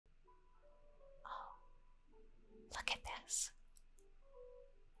is.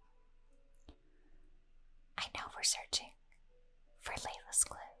 I know we're searching for Layla's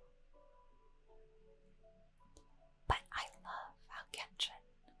clue, but I love how Genshin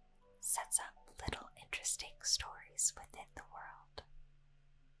sets up little interesting stories within the world.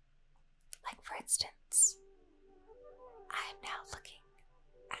 Like, for instance, I am now looking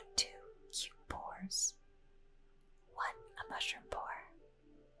at two cute boars. One a mushroom boar,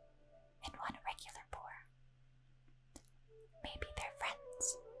 and one a regular boar. Maybe they're friends,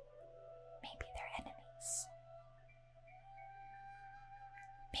 maybe they're enemies.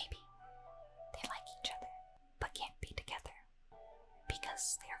 Maybe they like each other, but can't be together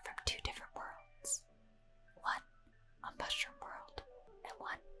because they are from two different worlds. One a mushroom world, and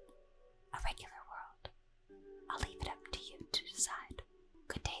one a regular world. I'll leave it up to you to decide.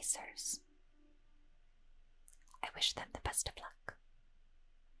 Good day, sirs. I wish them the best of luck.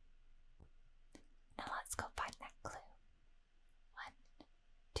 Now let's go find that clue. 1,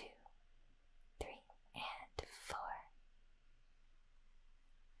 2, 3, and 4.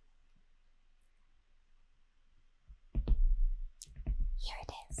 Here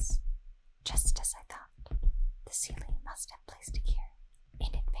it is. Just as I thought. The ceiling must have placed it here in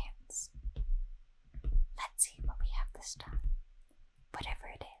advance. Let's see what we have this time. Whatever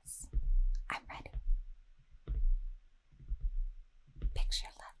it is, I'm ready. Picture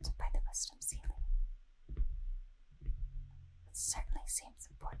left by the wisdom ceiling. It certainly seems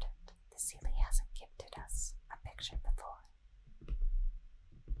important. The ceiling hasn't gifted us a picture before.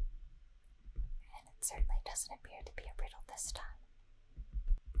 And it certainly doesn't appear to be a riddle this time.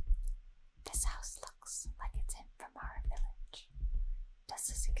 This house looks like it's in from our village. Does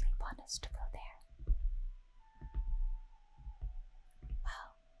the ceiling want us to go there?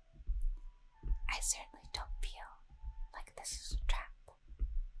 Well, I certainly don't feel like this is a trap.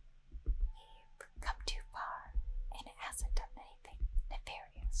 We've come too far, and it hasn't done anything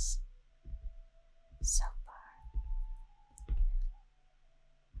nefarious so far.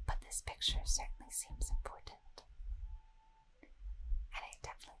 But this picture certainly seems important, and I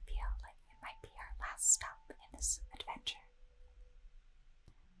definitely feel like it might be our last stop in this adventure.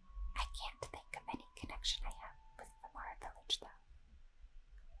 I can't think of any connection I have with the Mara village, though.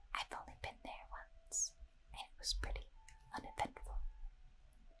 I've only been there once, and it was pretty uneventful.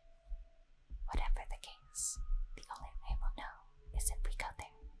 Whatever the case, the only way we'll know is if we go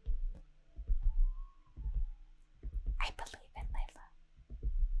there. I believe in Layla.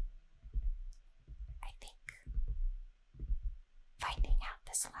 I think finding out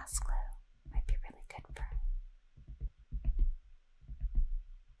this last clue might be really good for her.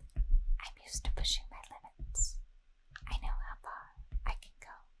 I'm used to pushing my limits. I know how far I can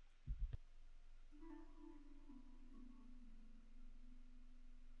go.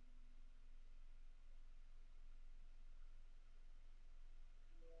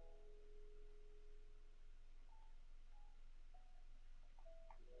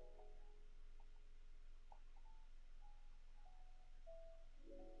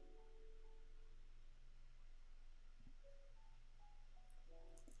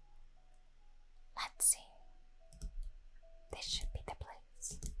 Let's see. This should be the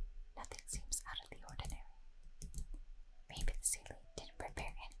place. Nothing seems out of the ordinary. Maybe the ceiling didn't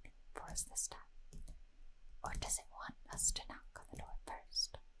prepare anything for us this time. Or does it want us to knock on the door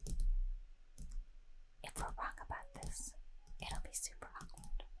first? If we're wrong about this, it'll be super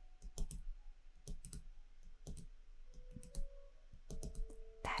awkward.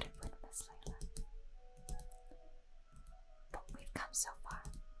 That it would, Miss Layla. But we've come so far.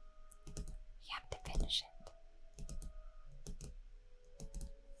 We have to finish it.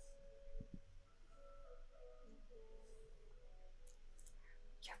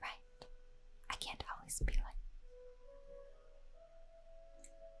 You're right. I can't always be like.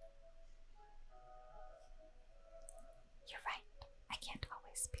 You're right. I can't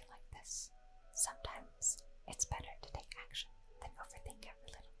always be like this. Sometimes it's better to take action than overthink every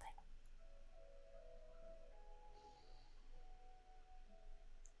little thing.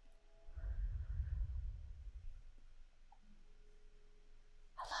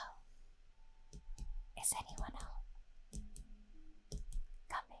 Hello? Is anyone home?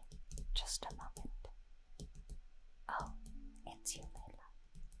 Coming. Just a moment. Oh, it's you, Layla.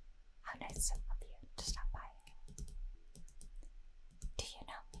 How nice of you to stop by again. Do you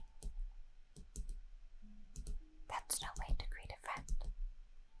know me? That's no way to greet a friend.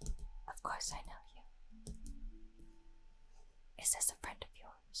 Of course I know you. Is this a friend of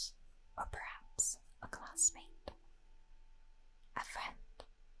yours? Or perhaps a classmate? A friend?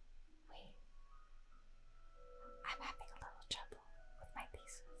 I'm having a little trouble with my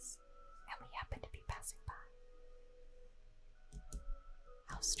thesis, and we happen to be passing by.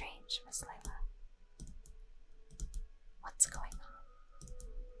 strange, Miss Layla. What's going on?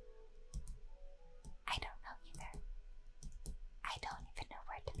 I don't know either. I don't even know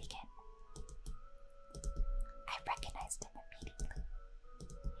where to begin. I recognized him immediately.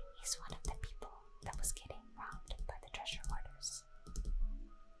 He's one of the people that was getting robbed by the treasure hoarders.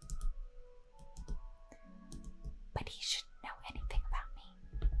 But he shouldn't know anything about me.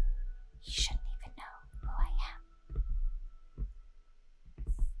 He shouldn't even know who I am.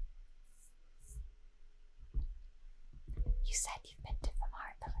 You said you've been to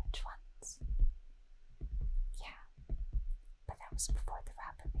Vamar village once. Yeah, but that was before the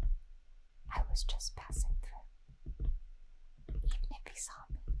robbery. I was just passing through. Even if he saw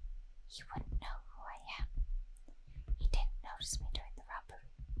me, he wouldn't know who I am. He didn't notice me during the robbery.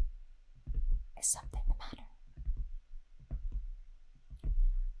 Is something the matter?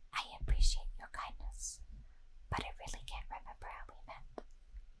 I appreciate your kindness, but I really can't remember how we met.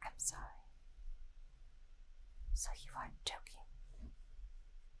 I'm sorry. So you aren't joking?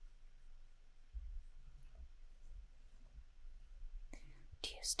 Do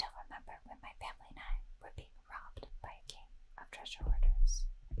you still remember when my family and I were being robbed by a gang of treasure hoarders?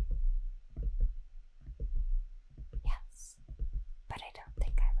 Yes, but I don't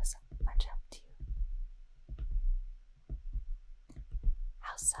think I was of much help to you.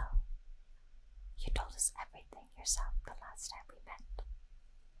 How so? You told us everything yourself the last time we met.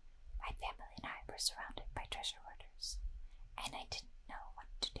 My family and I were surrounded by treasure hoarders, and I didn't know what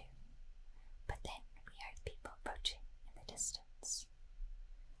to do. But then we heard people approaching in the distance.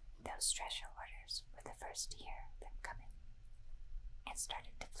 Those treasure hoarders were the first to hear them coming, and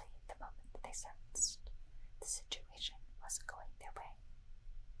started to flee the moment that they sensed the situation wasn't going their way.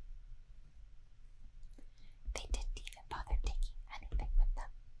 They didn't even bother taking anything with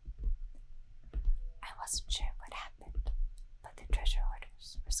them. I wasn't sure what happened, but the treasure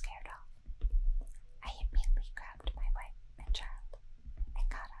hoarders were scared off. I immediately grabbed my wife and child and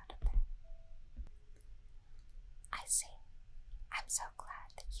got out of there. I see. I'm so glad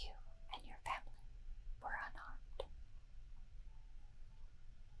that you and your family were unarmed.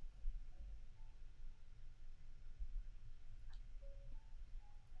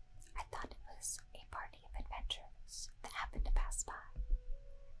 I thought it was a party of adventurers that happened to pass by,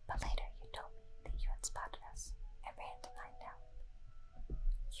 but later you told me that you had spotted us and ran to find out.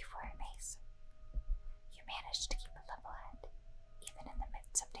 You were amazing. You managed to keep a level head, even in the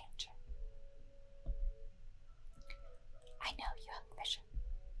midst of danger. I know you have vision,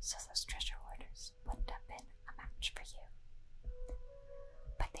 so those treasure hoarders wouldn't have been a match for you.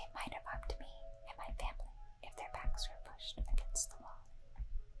 But they might have harmed me and my family if their backs were pushed against the wall.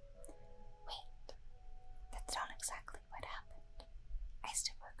 Wait, that's not exactly what happened. I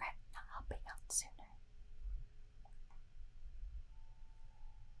still regret not helping out sooner.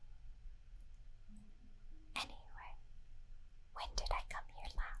 Anyway, when did I come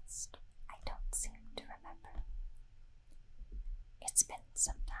here last? I don't seem to remember. It's been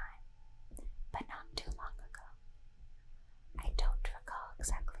some time, but not too long ago. I don't recall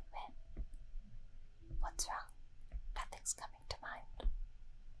exactly when. What's wrong? Nothing's coming to mind.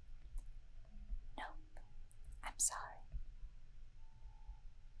 Nope, I'm sorry.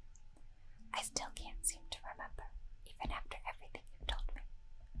 I still can't seem to remember, even after everything you've told me.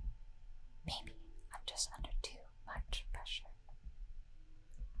 Maybe I'm just under too much pressure.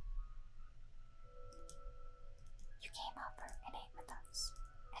 You came over and ate with us,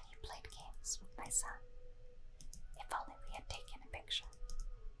 and you played games with my son. If only we had taken a picture.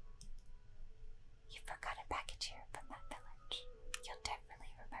 You forgot a package here from that village. You'll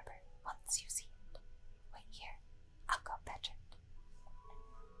definitely remember once you see it. Wait here, I'll go fetch it.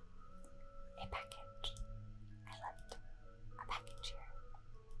 A package. I left a package here.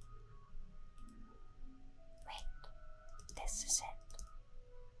 Wait, this is it.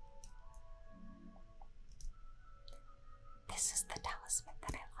 This is the talisman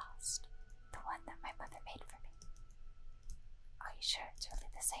that I lost, the one that my mother made for me. Are you sure it's really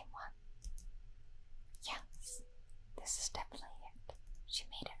the same one? Yes, this is definitely it. She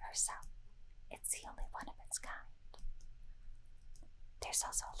made it herself. It's the only one of its kind. There's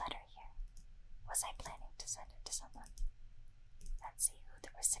also a letter here. Was I planning to send it to someone? Let's see who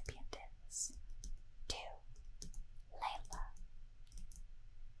the recipient is. To Layla.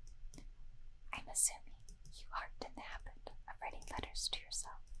 I'm assuming you aren't in the habit of writing letters to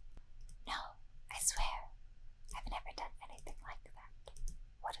yourself. No, I swear. I've never done anything like that.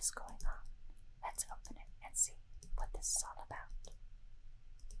 What is going on? Let's open it and see what this is all about.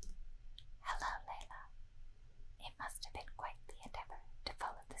 Hello, Layla. It must have been quite the endeavor to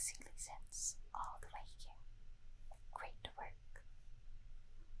follow the Sealy's hints all the way here. Great work.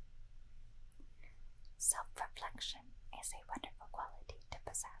 self-reflection is a wonderful quality to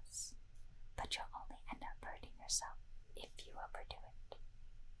possess, but you'll only end up hurting yourself if you overdo it.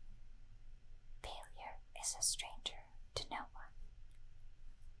 Failure is a stranger to no one.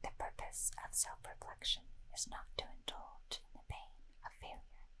 The purpose of self-reflection is not to indulge in the pain of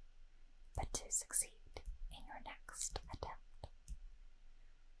failure, but to succeed in your next attempt.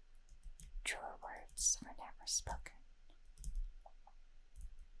 Truer words were never spoken.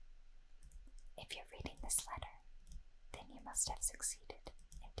 If you're reading this letter, then you must have succeeded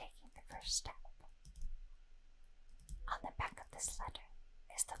in taking the first step. On the back of this letter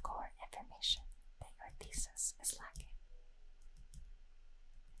is the core information that your thesis is lacking.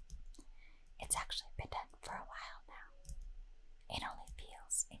 It's actually been done for a while now. It only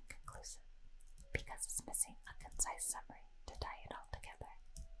feels inconclusive because it's missing a concise summary to tie it all together.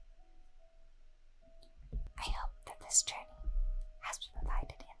 I hope that this journey has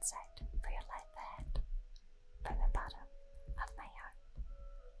provided insight for your life ahead. From the bottom of my heart,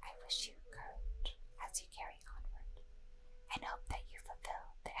 I wish you courage as you carry onward, and hope that you fulfill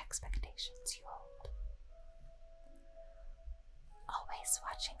the expectations you hold. Always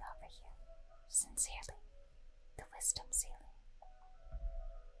watching over you, sincerely, the Wisdom Ceiling.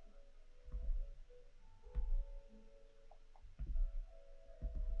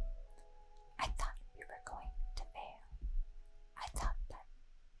 I thought we were going to fail. I thought that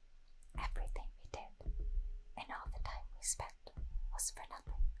everything we did and all the time we spent was for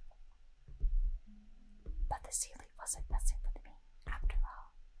nothing. But the ceiling wasn't messing with me after all.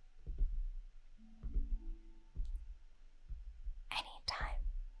 Any time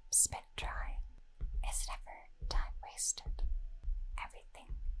spent trying is never time wasted. Everything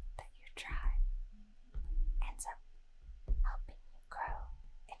that you try ends up helping you grow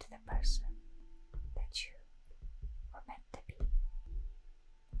into the person that you were meant to be.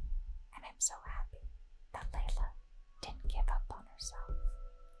 And I'm so happy that Layla didn't give up on herself.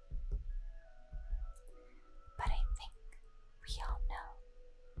 But I think we all know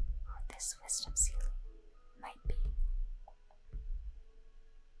who this Wisdom Ceiling might be.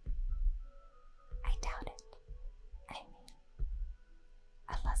 I doubt it. I mean,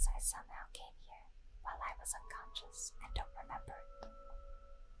 unless I somehow came here while I was unconscious and don't remember it.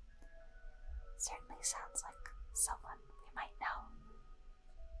 Certainly sounds like someone we might know.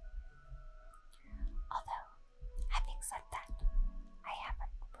 Although, having said that, I have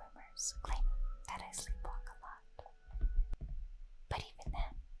heard rumors claiming that I sleepwalk a lot. But even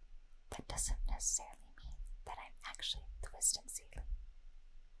then, that doesn't necessarily mean that I'm actually the Wisdom Ceiling.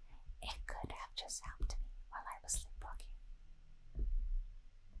 It could have just helped me while I was sleepwalking.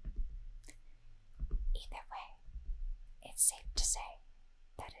 Either way, it's safe to say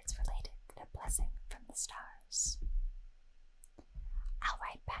that it's related to the blessing from the stars. I'll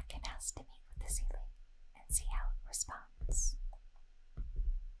write back and ask to meet with the ceiling and see how it responds.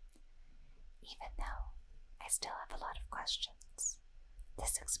 Even though I still have a lot of questions,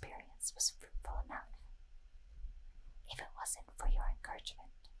 this experience was fruitful enough. If it wasn't for your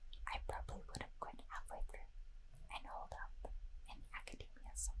encouragement, I probably would have quit halfway through and holed up in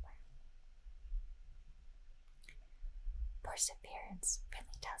academia somewhere. Perseverance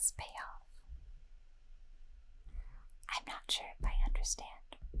really does pay off. I'm not sure if I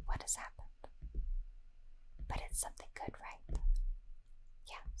understand what has happened, but it's something good, right?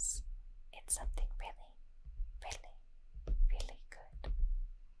 Yes, it's something really, really, really good,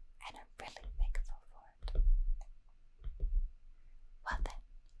 and I'm really thankful for it. Well then,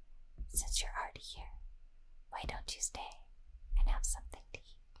 since you're already here, why don't you stay and have something to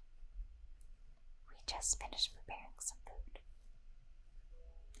eat? We just finished preparing some food.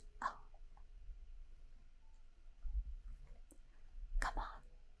 Oh. Come on,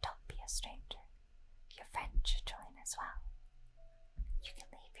 don't be a stranger. Your friend should join as well. You can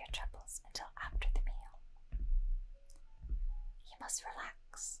leave your troubles until after the meal. You must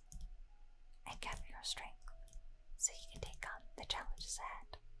relax and gather your strength so you can take on the challenges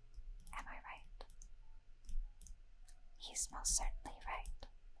ahead. Am I right? He's most certainly right.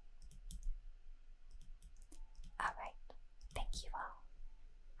 Alright, thank you all.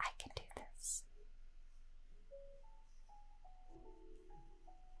 I can do this.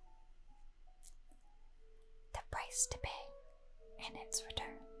 The price to pay and its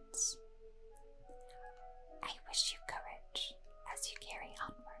returns. I wish you courage as you carry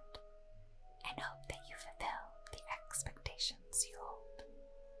onward and hope that you fulfill the expectations you hold.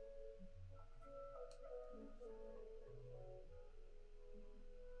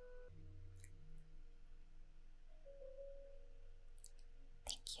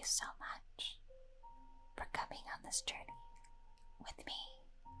 Thank you so much for coming on this journey with me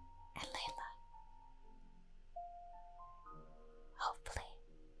and Layla.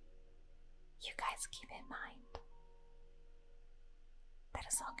 you guys keep in mind that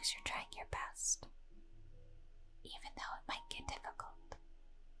as long as you're trying your best, even though it might get difficult,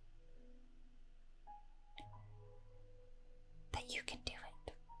 that you can do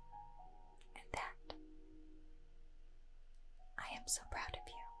it, and that I am so proud of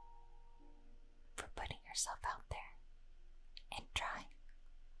you for putting yourself out there and trying.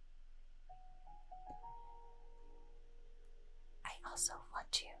 I also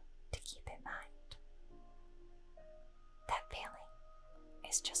want you to keep in mind that failing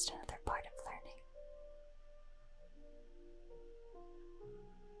is just another part of learning.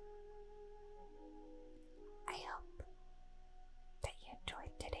 I hope that you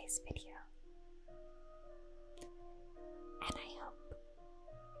enjoyed today's video, and I hope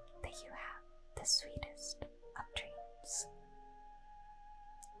that you have the sweetest of dreams,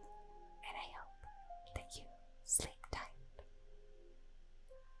 and I hope that you sleep tight.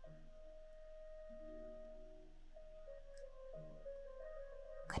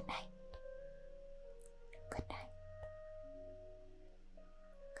 Good night.